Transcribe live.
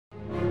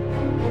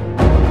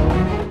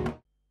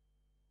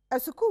A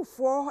school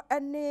for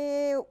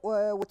any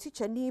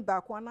teacher ni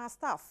back one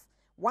staff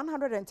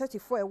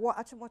 134 war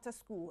Achimota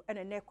school and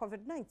a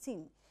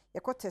COVID-19.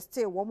 Yako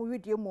tested one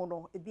video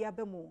mono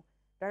ebiabemu.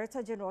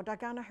 Director General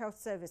Ghana Health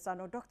Service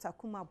and Dr.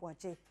 Kuma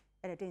Bwaje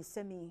and then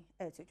semi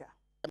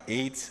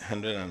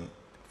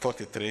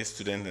 843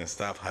 students and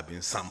staff have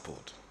been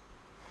sampled.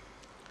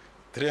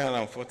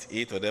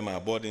 348 of them are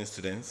boarding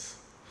students.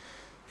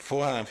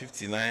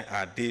 459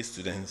 are day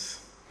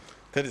students.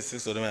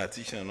 36 of them are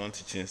teaching and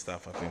non-teaching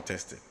staff have been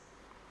tested.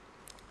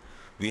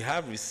 We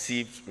have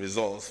received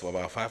results for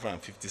about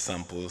 550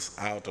 samples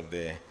out of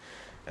the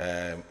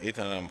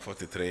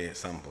 843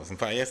 samples. In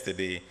fact,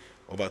 yesterday,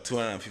 over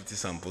 250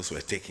 samples were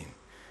taken.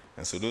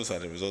 And so those are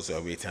the results we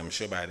are waiting. I'm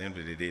sure by the end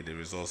of the day, the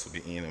results will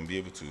be in and be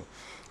able to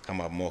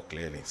come up more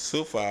clearly.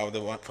 So far, of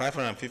the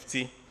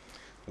 550,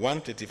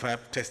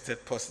 135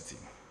 tested positive.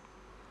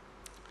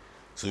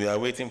 So we are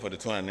waiting for the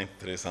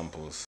 293 samples.